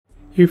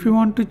If you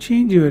want to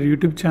change your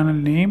YouTube channel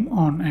name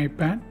on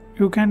iPad,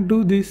 you can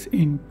do this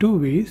in two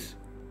ways.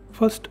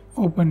 First,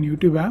 open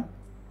YouTube app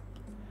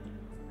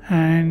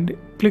and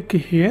click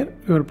here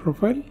your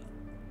profile,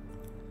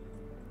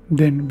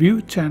 then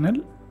view channel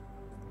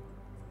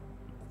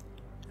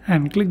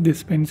and click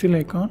this pencil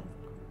icon.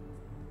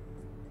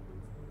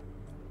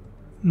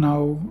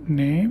 Now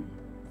name,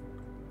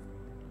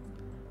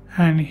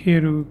 and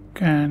here you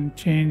can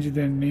change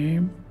the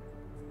name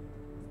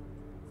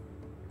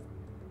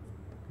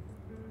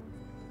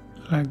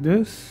like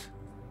this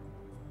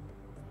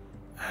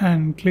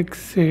and click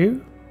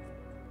save.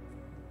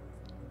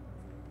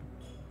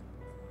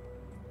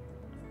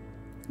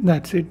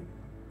 That's it.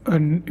 A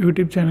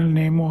YouTube channel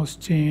name was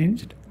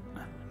changed.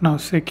 Now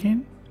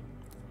second,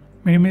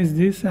 minimize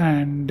this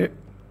and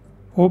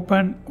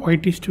open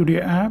YT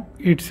Studio app.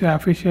 It's an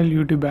official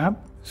YouTube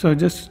app. So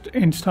just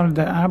install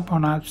the app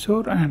on App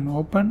Store and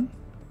open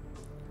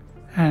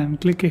and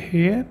click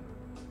here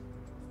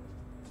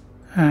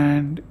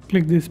and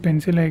click this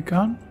pencil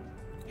icon.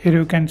 Here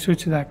you can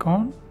switch the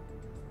account.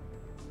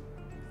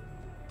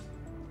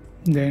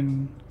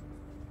 Then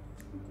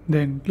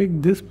click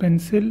this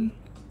pencil,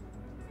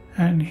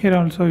 and here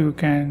also you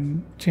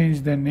can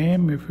change the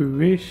name if you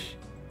wish.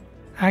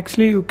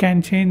 Actually, you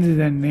can change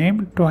the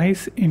name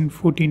twice in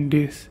 14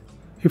 days.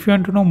 If you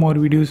want to know more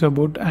videos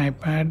about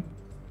iPad,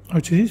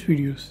 watch these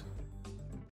videos.